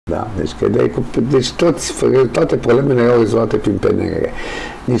Da, deci toate problemele erau rezolvate prin PNRR.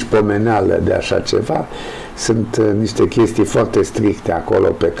 Nici pomeneală de așa ceva. Sunt niște chestii foarte stricte acolo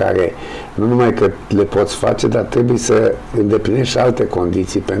pe care nu numai că le poți face, dar trebuie să îndeplinești alte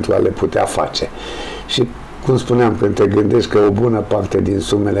condiții pentru a le putea face. Și cum spuneam, când te gândești că o bună parte din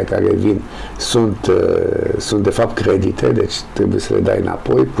sumele care vin sunt de fapt credite, deci trebuie să le dai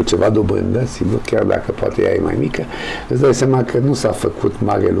înapoi cu ceva dobândă, sigur, chiar dacă poate ea e mai mică, îți dai seama că nu s-a făcut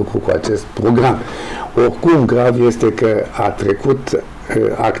mare lucru cu acest program. Oricum grav este că a trecut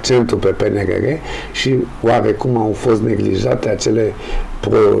accentul pe PNRR și oarecum au fost neglijate acele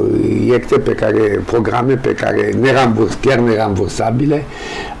programe pe care chiar nerambursabile,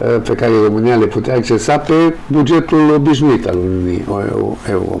 pe care România le putea accesa pe bugetul obișnuit al Uniunii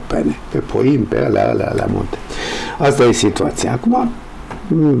Europene, pe POIM, pe alea multe. Asta e situația. Acum,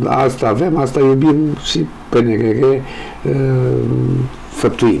 asta avem, asta iubim și PNRR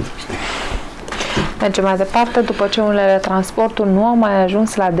făptuim. Mergem mai departe. După ce unele transporturi nu au mai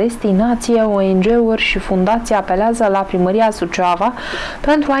ajuns la destinație, ONG-uri și fundații apelează la Primăria Suceava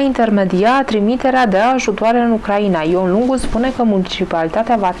pentru a intermedia trimiterea de ajutoare în Ucraina. Ion Lungu spune că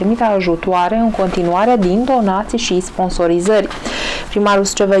municipalitatea va trimite ajutoare în continuare din donații și sponsorizări. Primarul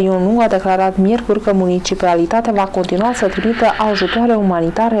Suceavei Ion Lungu a declarat miercuri că municipalitatea va continua să trimită ajutoare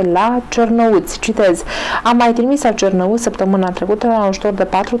umanitare la Cernăuți. Citez: am mai trimis la Cernăuți săptămâna trecută la ajutor de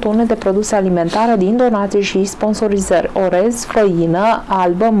 4 tone de produse alimentare din donații și sponsorizări: orez, făină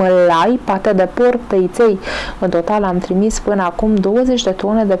albă, mălai, pate de porc, tăiței. În total am trimis până acum 20 de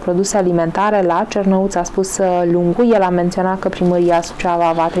tone de produse alimentare la Cernăuți, a spus Lungu. El a menționat că Primăria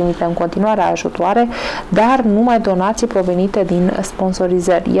Suceava va trimite în continuare ajutoare, dar numai donații provenite din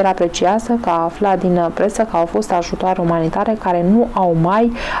sponsorizări. El apreciază că a aflat din presă că au fost ajutoare umanitare care nu au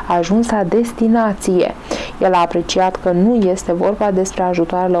mai ajuns la destinație. El a apreciat că nu este vorba despre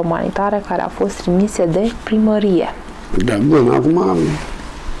ajutoarele umanitare care au fost trimise de primărie. Da, bun, acum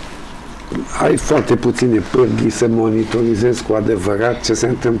ai foarte puține pârghii să monitorizezi cu adevărat ce se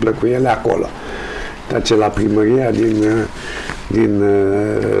întâmplă cu ele acolo. Dar ce la primăria din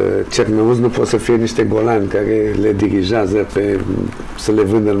Cernăuți nu pot să fie niște golani care le dirigează să le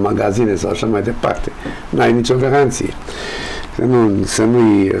vândă în magazine sau așa mai departe. N-ai nicio garanție. Să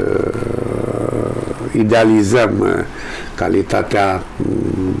nu-i idealizăm calitatea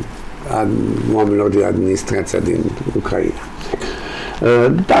a oamenilor din administrația din Ucraina.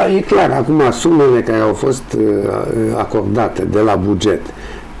 Da, e clar, acum sumele care au fost acordate de la buget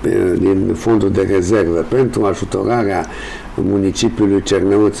din fondul de rezervă pentru ajutorarea municipiului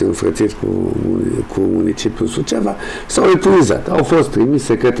Cernăuți înfrățit cu municipiul Suceava s-au epuizat. Au fost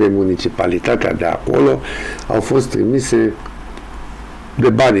trimise către municipalitatea de acolo, au fost trimise de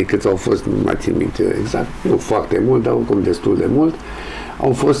banii cât au fost, nu mai țin minte exact, nu foarte mult, dar oricum destul de mult.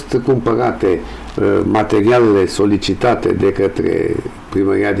 Au fost cumpărate materialele solicitate de către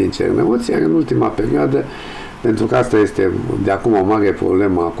primăria din Cernăuți, iar în ultima perioadă, pentru că asta este de acum o mare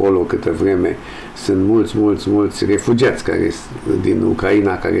problemă acolo, câtă vreme sunt mulți refugiați din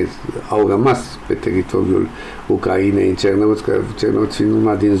Ucraina care au rămas pe teritoriul Ucrainei în Cernăuți, că Cernăuți fiind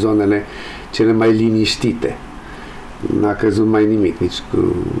una din zonele cele mai liniștite. N-a căzut mai nimic,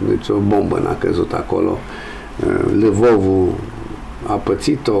 nici o bombă n-a căzut acolo. Lvovul a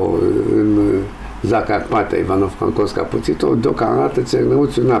pățit-o, în Zacarpatea, Ivano-Frankivsk a pățit-o, deocamdată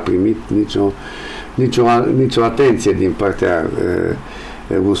Cernăuțiul n-a primit nicio atenție din partea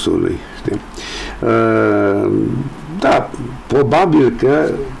rusului. Știi? Da, probabil că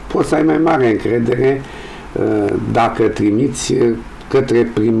poți să ai mai mare încredere dacă trimiți către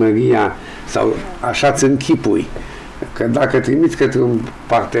primăria, sau așa-ți închipui, că dacă trimiți către un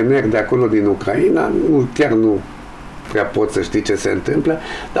partener de acolo din Ucraina, chiar nu prea poți să știi ce se întâmplă,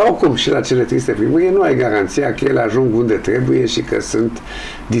 dar oricum și la cele triste primărie nu ai garanția că ele ajung unde trebuie și că sunt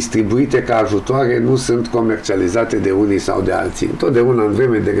distribuite ca ajutoare, nu sunt comercializate de unii sau de alții. Întotdeauna în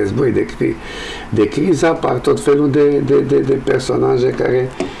vreme de război, de criză, apar tot felul de personaje care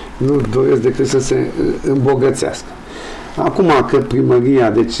nu doresc decât să se îmbogățească. Acum că primăria,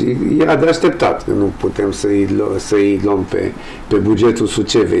 deci era de așteptat că nu putem să-i luăm pe bugetul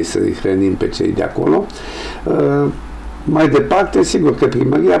Sucevei, să-i hrănim pe cei de acolo. Mai departe, sigur că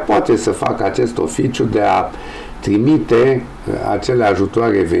primăria poate să facă acest oficiu de a trimite acele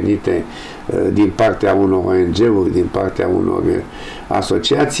ajutoare venite din partea unor ONG-uri, din partea unor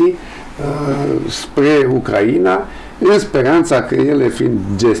asociații spre Ucraina, în speranța că ele, fiind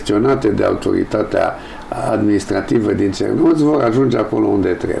gestionate de autoritatea administrativă din Cernăuți, vor ajunge acolo unde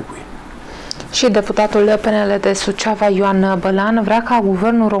trebuie. Și deputatul PNL de Suceava, Ioan Bălan, vrea ca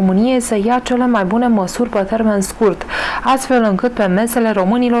guvernul României să ia cele mai bune măsuri pe termen scurt, astfel încât pe mesele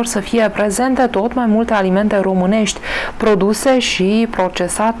românilor să fie prezente tot mai multe alimente românești, produse și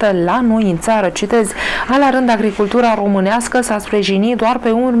procesate la noi în țară. Citez, la rând, agricultura românească s-a sprijinit doar pe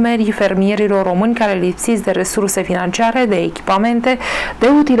urmerii fermierilor români care, lipsiți de resurse financiare, de echipamente, de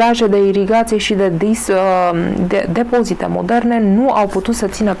utilaje de irigație și de depozite moderne, nu au putut să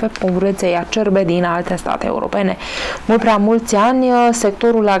țină pe concurenței acerbe din alte state europene. Mult prea mulți ani,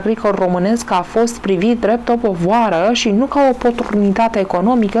 sectorul agricol românesc a fost privit drept o povoară și nu ca o oportunitate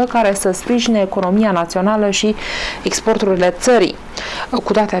economică care să sprijine economia națională și exporturile țării.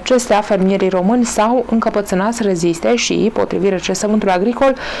 Cu toate acestea, fermierii români s-au încăpățânat să reziste și, potrivit recensământului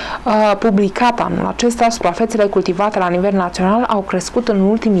agricol publicat anul acesta, suprafețele cultivate la nivel național au crescut în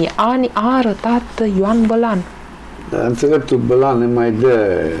ultimii ani, a arătat Ioan Bălan. Înțeleptul Bălan ne mai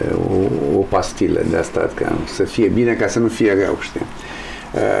dă o pastilă de asta ca să fie bine, ca să nu fie rău, știi?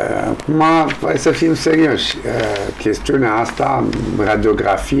 Acum, hai să fim serioși. Chestiunea asta,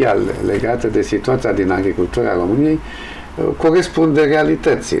 radiografia legată de situația din agricultura României, corespunde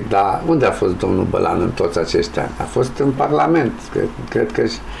realității. Dar unde a fost domnul Bălan în toți acești ani? A fost în Parlament. Cred că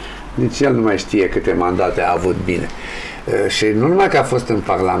nici el nu mai știe câte mandate a avut bine. Și nu numai că a fost în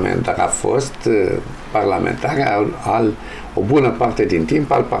Parlament, dar a fost parlamentar o bună parte din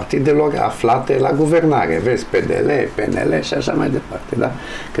timp al partidelor aflate la guvernare. Vezi, PDL, PNL și așa mai departe, da?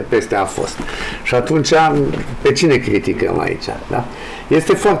 Că peste a fost. Și atunci, pe cine criticăm aici? Da?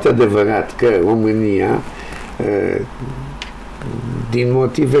 Este foarte adevărat că România, din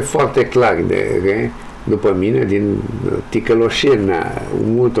motive foarte clare după mine, din ticăloșenia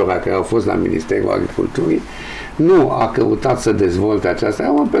multora care au fost la Ministerul Agriculturii, nu a căutat să dezvolte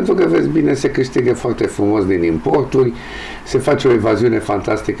această pentru că, vezi bine, se câștigă foarte frumos din importuri, se face o evaziune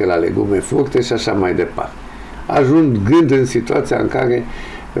fantastică la legume, fructe și așa mai departe. Ajungând în situația în care,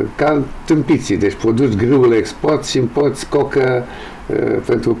 ca tâmpiții, deci produci grâul export și importi cocă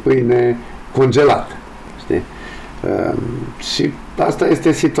pentru pâine congelată. Știi? Și asta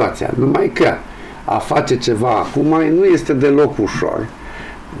este situația. Numai că a face ceva acum nu este deloc ușor,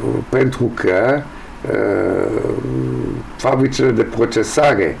 pentru că fabricile de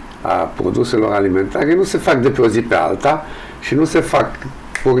procesare a produselor alimentare nu se fac de pe o zi pe alta și nu se fac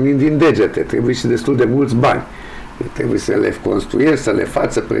pornind din degete. Trebuie și destul de mulți bani. Trebuie să le construiești, să le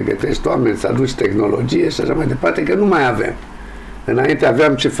faci, să pregătești oameni, să aduci tehnologie și așa mai departe, că nu mai avem. Înainte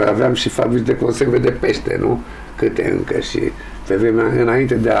aveam ce? Aveam și fabrici de conserve de pește, nu? Câte încă, și pe vremea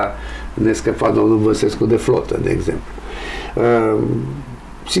înainte de a ne scăpa domnul Băsescu de flotă, de exemplu.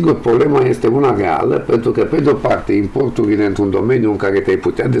 Sigur, problema este una reală, pentru că, pe de-o parte, importurile într-un domeniu în care te-ai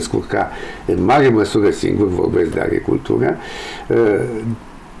putea descurca în mare măsură singur, vorbesc de agricultură,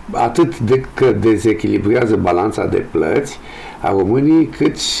 atât că dezechilibrează balanța de plăți a României,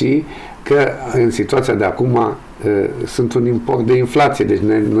 cât și că în situația de acum sunt un import de inflație. Deci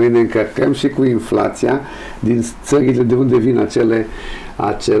noi ne încărcăm și cu inflația din țările de unde vin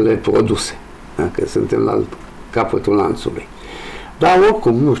acele produse. Da? Că suntem la capătul lanțului. Dar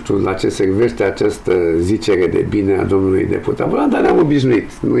oricum, nu știu la ce servește această zicere de bine a domnului deputat, dar ne-am obișnuit.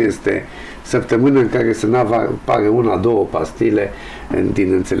 Nu este săptămână în care să n-apară una, două pastile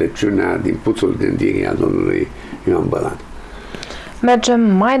din înțelepciunea, din puțul gândirii a domnului Ioan Bălan. Mergem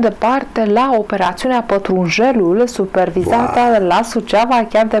mai departe la operațiunea Pătrunjelul, supervizată la Suceava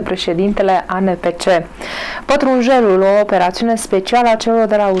chiar de președintele ANPC. Pătrunjelul, o operațiune specială a celor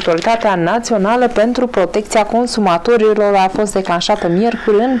de la Autoritatea Națională pentru Protecția Consumatorilor, a fost declanșată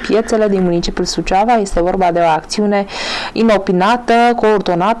miercuri în piețele din municipiul Suceava. Este vorba de o acțiune inopinată,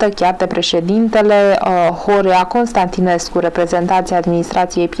 coordonată chiar de președintele Horea Constantinescu. Reprezentanții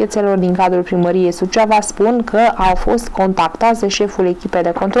administrației piețelor din cadrul primăriei Suceava spun că au fost contactați de șeful echipei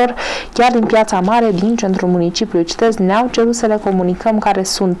de control chiar din Piața Mare din centrul municipiului. Citez, ne-au cerut să le comunicăm care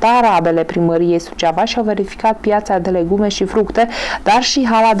sunt tarabele primăriei Suceava și au verificat piața de legume și fructe, dar și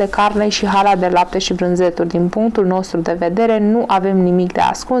hala de carne și hala de lapte și brânzeturi. Din punctul nostru de vedere, nu avem nimic de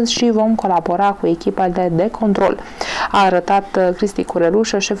ascuns și vom colabora cu echipa de control, a arătat Cristi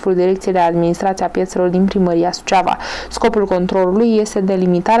Curelușă, șeful Direcției de Administrație a Piețelor din primăria Suceava. Scopul controlului este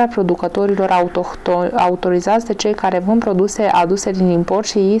delimitarea producătorilor autorizați de cei care vând produse aduse din import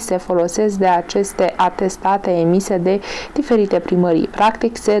și ei se folosesc de aceste atestate emise de diferite primării.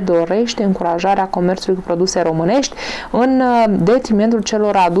 Practic, se dorește încurajarea comerțului cu produse românești în detrimentul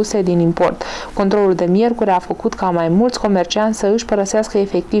celor aduse din import. Controlul de miercuri a făcut ca mai mulți comercianți să își părăsească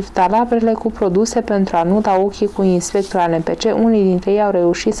efectiv talabrele cu produse pentru a nu da ochii cu inspectorul ANPC. Unii dintre ei au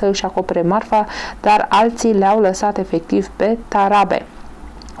reușit să își acopere marfa, dar alții le-au lăsat efectiv pe tarabe.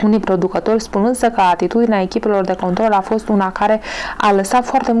 Unii producători spun însă că atitudinea echipelor de control a fost una care a lăsat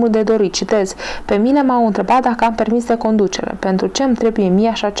foarte mult de dorit. Citez: pe mine m-au întrebat dacă am permis de conducere. Pentru ce îmi trebuie mie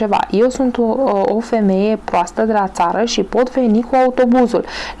așa ceva? Eu sunt o femeie proastă de la țară și pot veni cu autobuzul.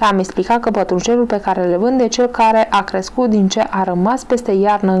 Le-am explicat că pătrunjelul pe care le vând e cel care a crescut din ce a rămas peste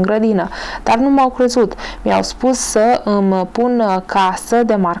iarnă în grădină. Dar nu m-au crezut. Mi-au spus să îmi pun casă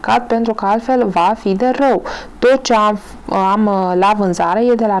de marcat pentru că altfel va fi de rău. Tot ce am la vânzare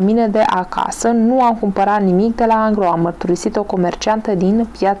e de la mine de acasă, nu am cumpărat nimic de la Angro, a mărturisit o comerciantă din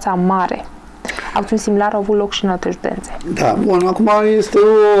Piața Mare. Acțiuni similare au avut loc și în alte județe. Da, bun, acum este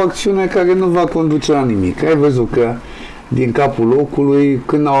o acțiune care nu va conduce la nimic. Ai văzut că din capul locului,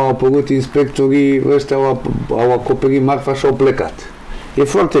 când au apărut inspectorii, ăștia au acoperit marfa și au plecat. E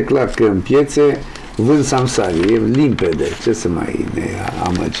foarte clar că în piețe vând samsari, e limpede, ce să mai ne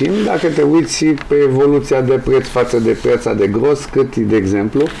amăgim. Dacă te uiți pe evoluția de preț față de piața de gros, cât, de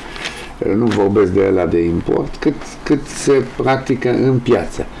exemplu, nu vorbesc de alea de import, cât se practică în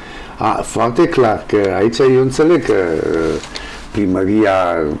piață. Foarte clar că aici eu înțeleg că primăria,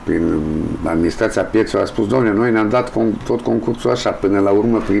 prin administrația pieței a spus: doamne, noi ne-am dat tot concursul așa, până la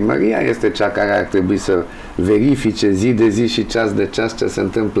urmă primăria este cea care ar trebui să verifice zi de zi și ceas de ceas ce se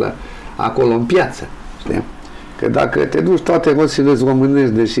întâmplă acolo în piață. Știi? Că dacă te duci toate roțile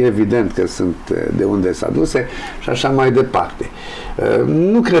românești, deși evident că sunt de unde s-a duse și așa mai departe.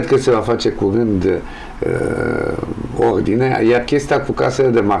 Nu cred că se va face curând ordine, iar chestia cu casele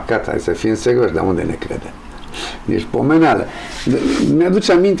de marcat, hai să fim serioși, de unde ne crede? Deci pomeneală.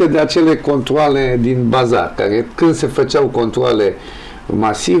 Mi-aduce aminte de acele controale din bazar, care când se făceau controale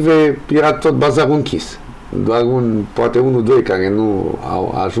masive, era tot bazarul închis. Doar poate unul, doi care nu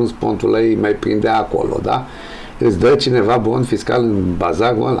au ajuns pontul la ei mai prindea acolo, da? Îți dă cineva bon fiscal în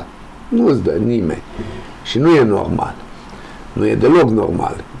bazarul ăla? Nu îți dă nimeni. Și nu e normal. Nu e deloc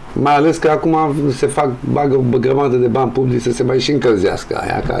normal. Mai ales că acum bagă o grămadă de bani publici să se mai și încălzească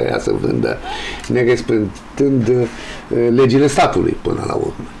aia care ea să vândă, nerespectând legile statului până la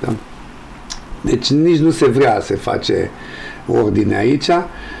urmă. Da? Deci nici nu se vrea să face ordine aici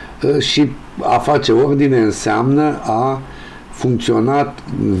și a face ordine înseamnă a funcționat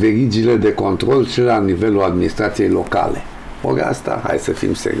verigile de control și la nivelul administrației locale. Ori asta, hai să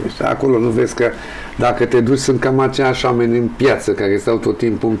fim serioși. Acolo nu vezi că dacă te duci sunt cam aceiași oameni în piață, care stau tot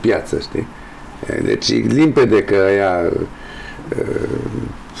timpul în piață, știi? Deci e limpede că ea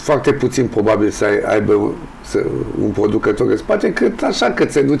foarte puțin probabil să aibă un producător în spate, cât așa că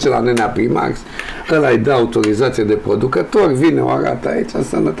se duce la nenea Primax, ăla îi dă autorizație de producător, vine, o arată aici,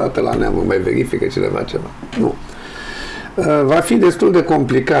 sănătate la neamă, mai verifică cineva ceva. Nu. Va fi destul de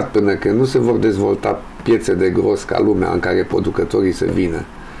complicat până când nu se vor dezvolta piețe de gros ca lumea în care producătorii să vină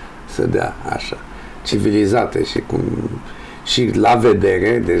să dea așa, civilizate și la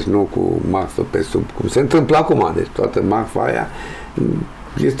vedere, deci nu cu marfă pe sub, cum se întâmplă acum, deci toată marfa aia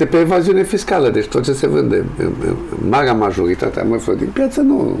este pe evaziune fiscală, deci tot ce se vânde, marea majoritate a mărfurilor din piață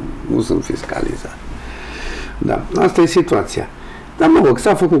nu sunt fiscalizate. Da, asta e situația. Dar mă rog,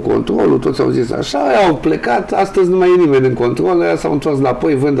 s-a făcut controlul, toți au zis așa, au plecat, astăzi nu mai e nimeni în control, aia s-au întors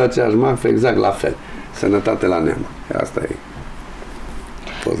lapoi, vând aceeași marfă exact la fel. Sănătate la neamă. Asta e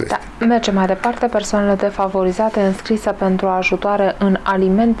povestea. Da. Mergem mai departe. Persoanele defavorizate înscrise pentru ajutoare în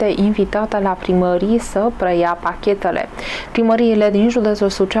alimente invitate la primării să preia pachetele. Primăriile din județul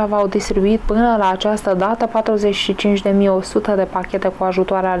Suceava au distribuit până la această dată 45.100 de pachete cu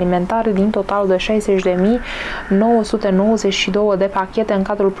ajutoare alimentare din total de 60.992 de pachete în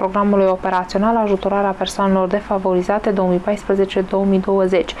cadrul programului operațional Ajutorarea persoanelor defavorizate 2014-2020,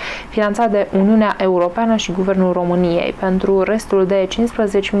 finanțat de Uniunea Europeană și Guvernul României. Pentru restul de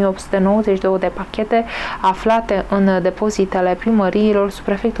 15.892 de pachete aflate în depozitele primăriilor,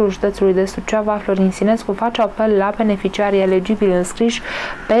 subprefectul județului de Suceava, Florin Sinescu, face apel la beneficiarii eligibili înscriși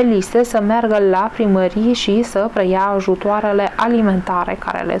pe liste să meargă la primării și să preia ajutoarele alimentare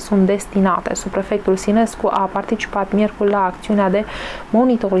care le sunt destinate. Subprefectul Sinescu a participat miercuri la acțiunea de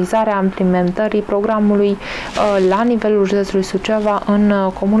monitorizare a implementării programului la nivelul județului Suceava în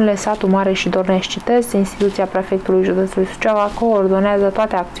comunele Satu Mare și Dornești. Citez: instituția prefectului județului Suceava coordonează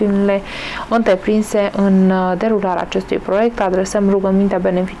toate acțiunile întreprinse în derularea acestui proiect. Adresăm rugămintea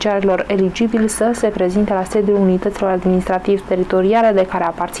beneficiarilor eligibili să se prezinte la sediul unităților administrativ-teritoriale de care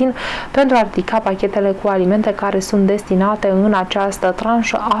aparțin pentru a ridica pachetele cu alimente care sunt destinate în această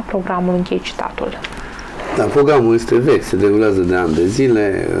tranșă a programului. Închei citatul. Da, programul este vechi, se derulează de ani de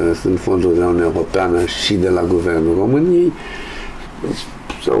zile, sunt fonduri de la Uniunea Europeană și de la Guvernul României.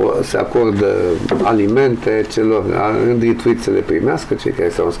 se acordă alimente celor îndrituiți să le primească, cei care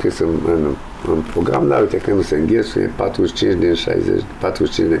s-au înscris în program, dar uite că nu se înghesuie, 45.000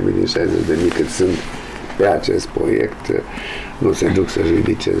 din 60.000 cât sunt pe acest proiect, nu se duc să-și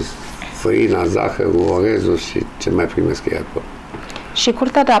ridice făina, zahărul, orezul și ce mai primesc ei acolo. Și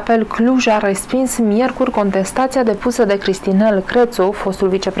Curtea de Apel Cluj a respins miercuri contestația depusă de Cristinel Crețu, fostul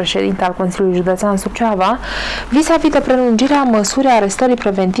vicepreședinte al Consiliului Județean Suceava, vis-a-vis de prelungirea măsurii arestării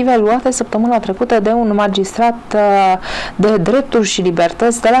preventive luate săptămâna trecută de un magistrat de drepturi și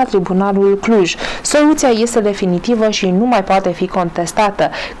libertăți de la Tribunalul Cluj. Soluția este definitivă și nu mai poate fi contestată.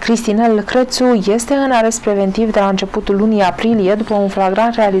 Cristinel Crețu este în arest preventiv de la începutul lunii aprilie după un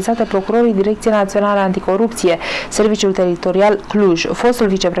flagrant realizat de procurorii Direcției Naționale Anticorupție, Serviciul Teritorial Cluj. Fostul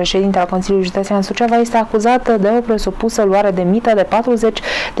vicepreședinte al Consiliului Județean Suceava este acuzat de o presupusă luare de mită de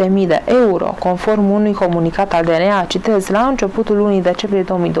 40.000 de euro. Conform unui comunicat al DNA, citez, la începutul lunii decembrie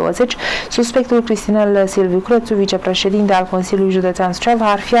 2020, suspectul Cristinel Silviu Crețu, vicepreședinte al Consiliului Județean Suceava,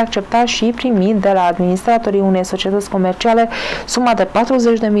 ar fi acceptat și primit de la administratorii unei societăți comerciale suma de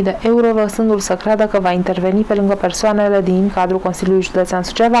 40.000 de euro, lăsându-l să creadă că va interveni pe lângă persoanele din cadrul Consiliului Județean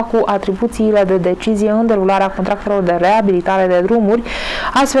Suceava cu atribuțiile de decizie în derularea contractelor de reabilitare de drumuri,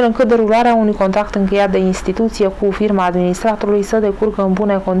 astfel încât derularea unui contract încheiat de instituție cu firma administratorului să decurgă în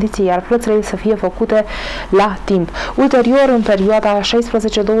bune condiții, iar plățile să fie făcute la timp. Ulterior, în perioada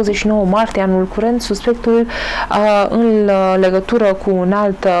 16-29 martie anul curent, suspectul în legătură cu un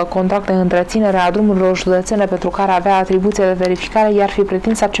alt contract de întreținere a drumurilor județene pentru care avea atribuție de verificare, i-ar fi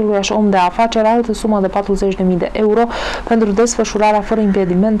pretins aceluiași om de afaceri altă sumă de 40.000 de euro pentru desfășurarea fără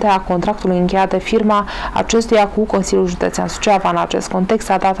impedimente a contractului încheiat de firma acestuia cu Consiliul Județean Suceava. În acest context,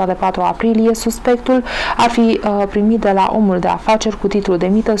 la data de 4 aprilie, suspectul ar fi primit de la omul de afaceri cu titlu de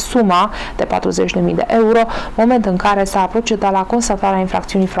mită suma de 40.000 de euro, moment în care s-a procedat la constatarea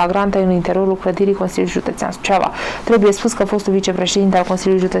infracțiunii flagrante în interiorul clădirii Consiliului Județean Suceava. Trebuie spus că fostul vicepreședinte al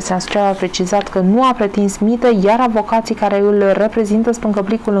Consiliului Județean Suceava a precizat că nu a pretins mită, iar avocații care îl reprezintă spun că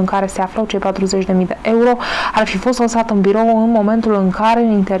plicul în care se aflau cei 40.000 de euro ar fi fost lăsat în birou în momentul în care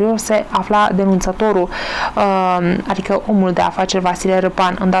în interior se afla denunțătorul, adică omul de afaceri Vasile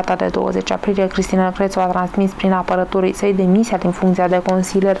Răpan. În data de 20 aprilie, Cristina Crețu a transmis prin apărătorii săi demisia din funcția de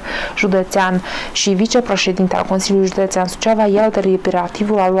consilier județean și vicepreședinte al Consiliului Județean Suceava, iar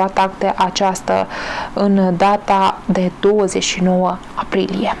deliberativul a luat act de această în data de 29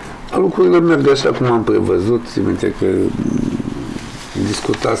 aprilie. Lucrurile merg așa cum am prevăzut. Țin minte că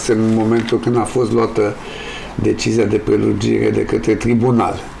discutasem în momentul când a fost luată decizia de prelungire de către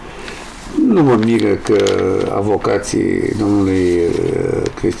tribunal. Nu mă miră că avocații domnului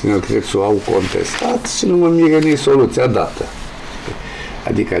Cristinel Crețu au contestat și nu mă miră nici soluția dată.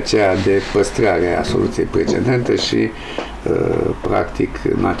 Adică aceea de păstrare a soluției precedente și, practic,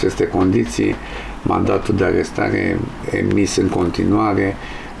 în aceste condiții, mandatul de arestare emis în continuare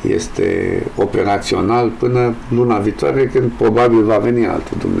este operațional până luna viitoare, când probabil va veni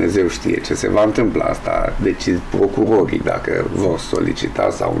altul. Dumnezeu știe ce se va întâmpla. Asta decid procurorii dacă vor solicita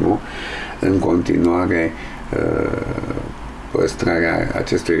sau nu în continuare păstrarea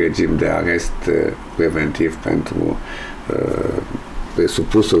acestui regim de arest preventiv pentru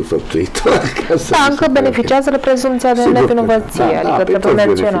presupusul făptuitor. Da, încă beneficiază de prezumția de nevinovăție, adică trebuie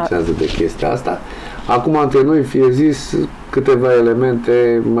menționat. Beneficiază de chestia asta. Acum, între noi, fie zis, câteva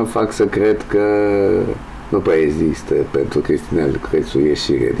elemente mă fac să cred că nu prea există pentru Cristinel Crețu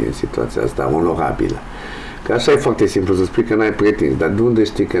ieșire din situația asta onorabilă. Că așa e foarte simplu să spui că n-ai pretins, dar de unde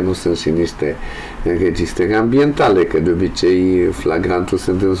știi că nu sunt și niște înregistrări ambientale, că de obicei flagrantul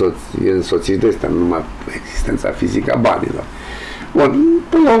sunt însoțiți de astea, nu numai existența fizică a banilor. Bun,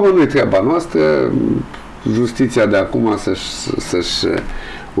 până la urmă nu e treaba noastră, justiția de acum să-și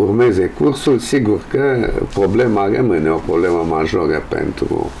urmeze cursul. Sigur că problema rămâne o problemă majoră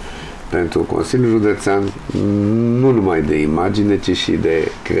pentru Consiliul Județean, nu numai de imagine, ci și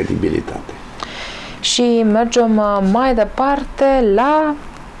de credibilitate. Și mergem mai departe la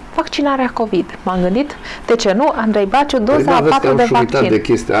vaccinarea COVID. M-am gândit, de ce nu? Andrei Baciu, doza a 4 de vaccin. De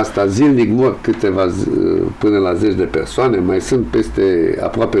chestia asta. Zilnic mor câteva până la 10 de persoane, mai sunt peste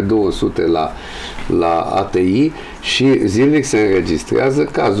aproape 200 la ATI și zilnic se înregistrează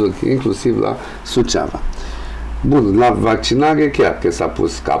cazuri, inclusiv la Suceava. Bun, la vaccinare chiar că s-a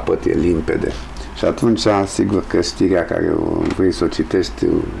pus capăt, e limpede. Și atunci, sigur că știrea care vrei să o citești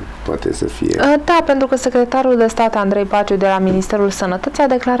poate să fie. Da, pentru că secretarul de stat Andrei Baciu de la Ministerul Sănătății a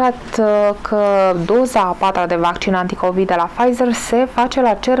declarat că doza a patra de vaccin anticovid de la Pfizer se face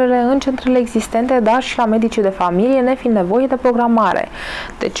la cerere în centrele existente, dar și la medicii de familie, nefiind nevoie de programare.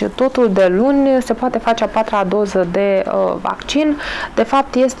 Deci totul de luni se poate face a patra doză de vaccin. De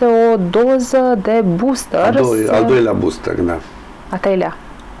fapt, este o doză de booster. Al doilea booster, da. A treilea.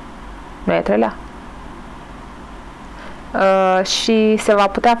 Nu e a treilea? Și se va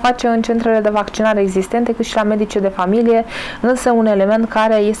putea face în centrele de vaccinare existente, cât și la medici de familie, însă un element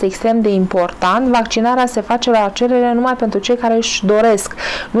care este extrem de important: vaccinarea se face la cerere numai pentru cei care își doresc.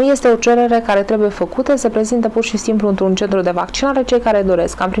 Nu este o cerere care trebuie făcută, se prezintă pur și simplu într-un centru de vaccinare cei care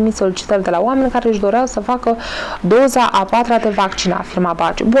doresc. Am primit solicitări de la oameni care își doreau să facă doza a patra de vaccin, afirma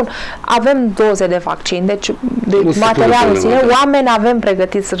Baciu. Bun, avem doze de vaccin, deci de materialul sine, oameni avem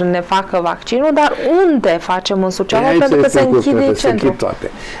pregătiți să ne facă vaccinul, dar unde facem în Suceava? Pentru că se închide centrul.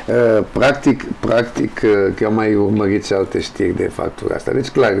 Toate. Practic, că am mai urmărit și alte știri de factura asta. Deci,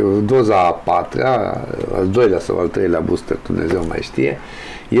 clar, doza a patra, al doilea sau al treilea booster, Dumnezeu mai știe,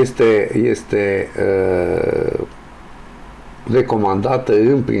 este recomandată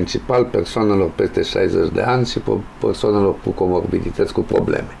în principal persoanelor peste 60 de ani și persoanelor cu comorbidități, cu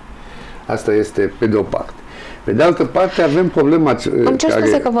probleme. Asta este pe de o parte. Pe de altă parte, avem problema... Îmi cer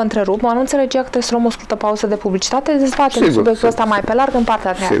scuze că vă întrerup, mă nu înțelegea că trebuie să luăm o scurtă pauză de publicitate, dezbatem subiectul ăsta mai pe larg în partea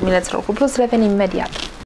a treia Dimineților cu Plus, revenim imediat.